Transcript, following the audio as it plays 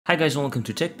Hi guys, welcome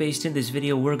to TechBased. In this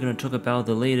video, we're going to talk about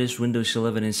the latest Windows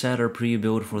 11 Insider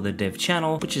pre-build for the dev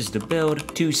channel, which is the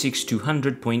build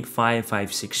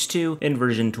 26200.5562 in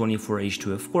version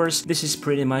 24H2, of course. This is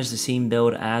pretty much the same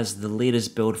build as the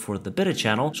latest build for the beta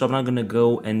channel, so I'm not going to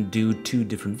go and do two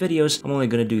different videos. I'm only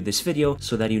going to do this video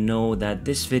so that you know that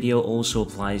this video also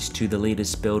applies to the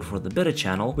latest build for the beta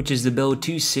channel, which is the build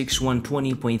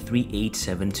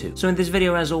 26120.3872. So in this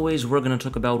video, as always, we're going to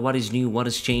talk about what is new, what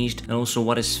has changed, and also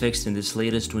what is fixed in this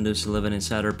latest Windows 11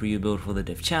 Insider preview for the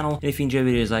dev channel. And if you enjoy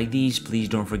videos like these, please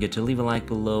don't forget to leave a like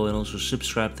below and also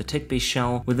subscribe to the TechBased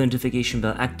channel with the notification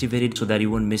bell activated so that you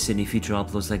won't miss any future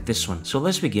uploads like this one. So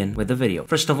let's begin with the video.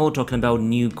 First of all, talking about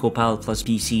new Copilot plus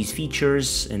PC's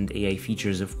features and AI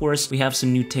features, of course, we have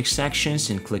some new text actions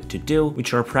and click to do,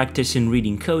 which are practice in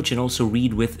reading coach and also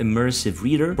read with immersive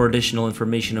reader. For additional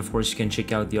information, of course, you can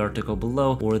check out the article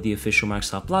below or the official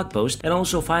Microsoft blog post. And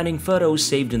also finding photos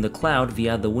saved in the cloud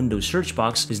via the Windows search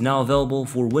box is now available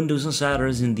for Windows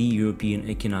Insiders in the European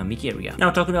Economic Area. Now,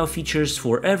 talking about features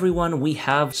for everyone, we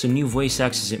have some new voice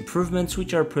access improvements,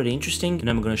 which are pretty interesting, and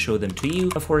I'm going to show them to you.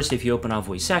 Of course, if you open up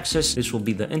voice access, this will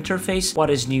be the interface.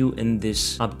 What is new in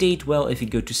this update? Well, if you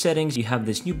go to settings, you have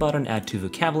this new button, add to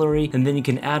vocabulary, and then you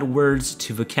can add words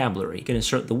to vocabulary. You can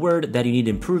insert the word that you need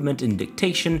improvement in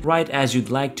dictation, right as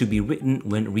you'd like to be written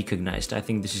when recognized. I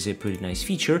think this is a pretty nice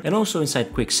feature. And also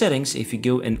inside quick settings, if you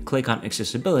go and click on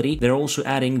accessibility, they're also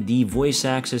adding the voice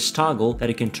access toggle that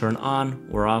you can turn on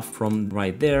or off from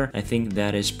right there. I think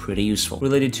that is pretty useful.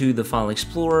 Related to the File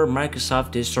Explorer,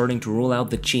 Microsoft is starting to roll out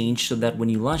the change so that when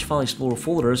you launch File Explorer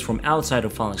folders from outside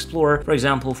of File Explorer, for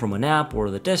example from an app or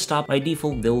the desktop, by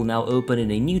default they will now open in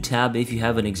a new tab if you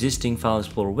have an existing File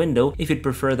Explorer window. If you'd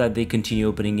prefer that they continue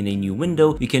opening in a new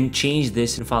window, you can change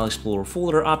this in File Explorer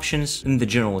folder options in the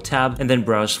general tab and then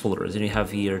browse folders. And you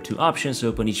have here two options: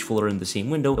 open each folder in the same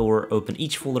window or open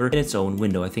each folder in its own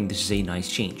window. I think this is a nice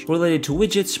change. Related to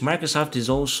widgets, Microsoft is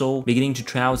also beginning to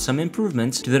try out some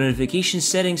improvements to the notification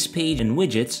settings page and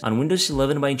widgets on Windows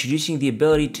 11 by introducing the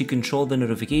ability to control the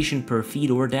notification per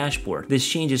feed or dashboard. This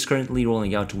change is currently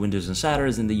rolling out to Windows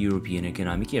Insiders in the European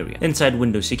Economic Area. Inside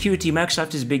Windows Security,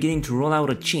 Microsoft is beginning to roll out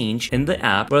a change in the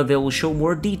app where they will show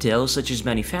more details such as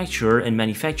manufacturer and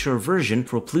manufacturer version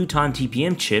for Pluton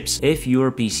TPM chips if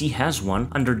your PC has one,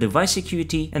 under device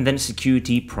security and then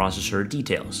security processor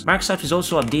details. Microsoft is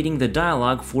also updating the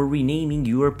dialog for renaming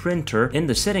your printer in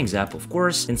the settings app, of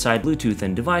course, inside Bluetooth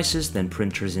and devices, then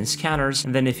printers and scanners,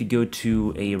 and then if you go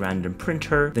to a random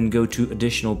printer, then go to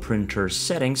additional printer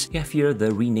settings, you have here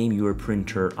the rename your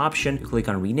printer option. You click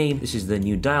on rename. This is the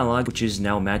new dialog, which is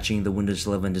now matching the Windows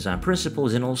 11 design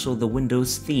principles and also the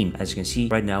Windows theme, as you can see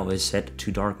right now is set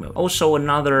to dark mode. Also,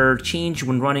 another change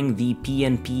when running the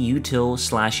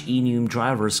pnp-util/enum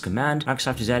drivers command,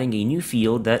 Microsoft is adding a new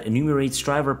field that enumerates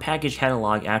driver package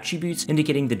catalog attributes,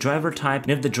 indicating the driver type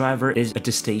and if the driver is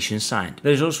attestation signed.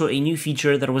 There's also a new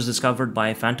feature that was discovered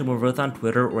by Phantom of Earth on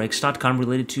Twitter or x.com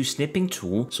related to snipping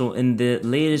tool. So in the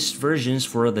latest versions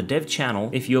for the dev channel,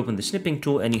 if you open the snipping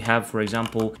tool and you have, for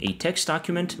example, a text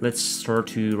document, let's start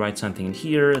to write something in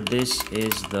here. This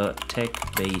is the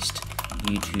tech-based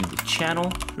YouTube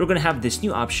channel. You're going to have this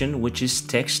new option, which is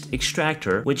text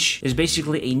extractor, which is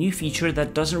basically a new feature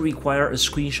that doesn't require a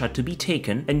screenshot to be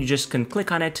taken, and you just can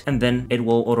click on it and then it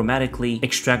will automatically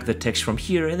extract the text from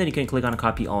here, and then you can click on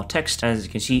copy all text, as you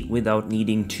can see, without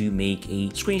needing to make a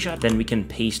screenshot. Then we can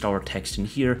paste our text in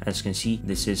here. As you can see,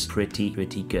 this is pretty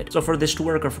good. So for this to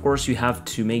work, of course, you have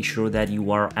to make sure that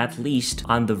you are at least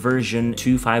on the version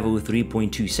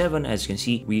 2503.27. As you can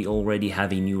see, we already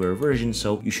have a newer version,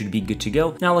 so you should be good to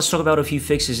go. Now let's talk about a few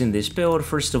fixes in this build.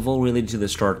 First of all, related to the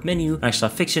start menu,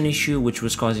 Microsoft fixed an issue which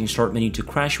was causing start menu to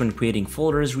crash when creating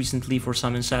folders recently for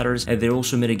some insiders, and they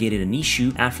also mitigated an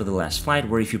issue after the last flight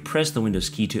where if you press the Windows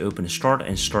key to open start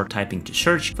and start typing to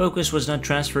search, focus was not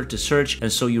transferred to search, and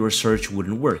so your search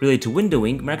wouldn't work. Related to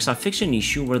windowing, Microsoft fixed an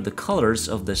issue where the colors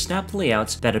of the snap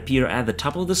layouts that appear at the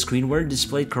top of the screen weren't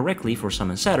displayed correctly for some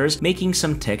insiders, making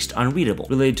some text unreadable.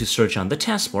 Related to search on the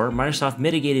taskbar, Microsoft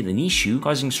mitigated an issue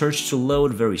causing search to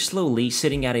load very slowly,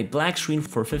 sitting at a black screen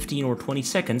for 15 or 20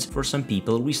 seconds for some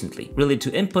people recently. Related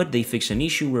to input, they fixed an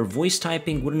issue where voice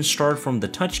typing wouldn't start from the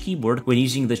touch keyboard when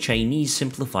using the Chinese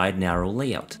simplified narrow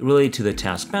layout. Related to the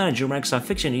task manager, Microsoft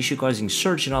fixed an issue causing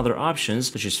search and other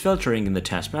options such as filtering in the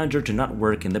task manager to not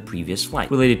work in the previous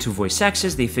flight. Related to voice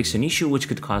access, they fixed an issue which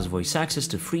could cause voice access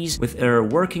to freeze with error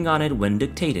working on it when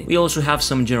dictating. We also have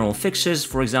some general fixes.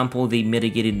 For example, they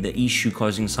mitigated the issue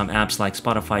causing some apps like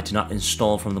Spotify to not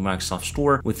install from the Microsoft Microsoft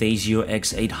Store with a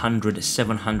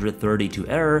 0x800-732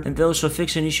 error, and they also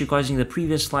fixed an issue causing the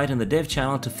previous flight in the dev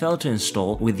channel to fail to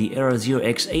install with the error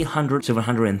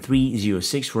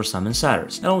 0x800-703-06 for some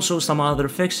insiders. And also some other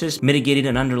fixes mitigated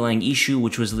an underlying issue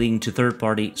which was leading to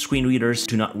third-party screen readers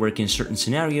to not work in certain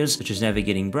scenarios, such as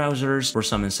navigating browsers for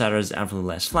some insiders after the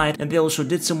last flight, and they also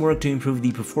did some work to improve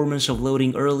the performance of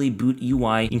loading early boot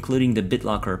UI, including the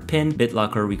BitLocker pin,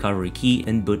 BitLocker recovery key,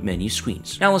 and boot menu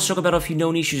screens. Now let's talk about a few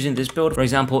known issues in this build. For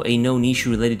example, a known issue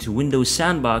related to Windows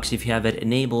Sandbox. If you have it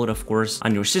enabled, of course,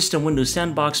 on your system, Windows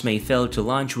Sandbox may fail to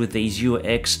launch with a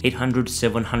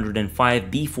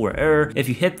 0x800-705B4 error. If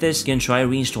you hit this, you can try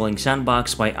reinstalling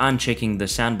Sandbox by unchecking the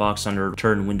Sandbox under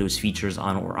Turn Windows Features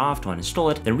On or Off to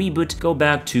uninstall it, then reboot, go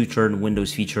back to Turn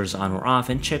Windows Features On or Off,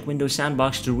 and check Windows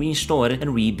Sandbox to reinstall it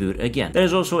and reboot again. There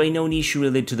is also a known issue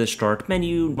related to the Start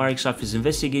menu. Microsoft is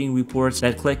investigating reports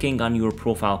that clicking on your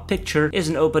profile picture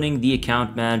isn't opening the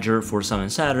account manager for some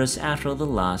insiders after the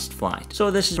last flight.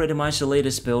 So this is pretty much the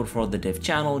latest build for the dev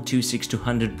channel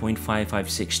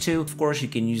 26200.5562. Of course, you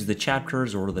can use the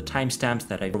chapters or the timestamps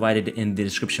that I provided in the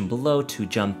description below to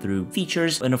jump through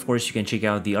features, and of course you can check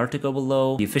out the article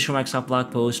below, the official Microsoft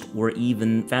blog post, or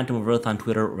even Phantom of Earth on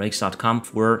Twitter or X.com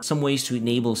for some ways to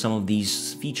enable some of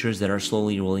these features that are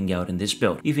slowly rolling out in this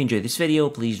build. If you enjoyed this video,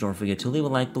 please don't forget to leave a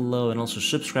like below and also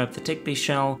subscribe to the TechBased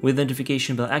channel with the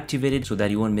notification bell activated so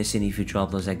that you won't miss any future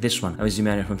uploads like this one. I was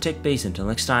Emmanuel from TechBased. Until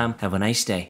next time, have a nice day.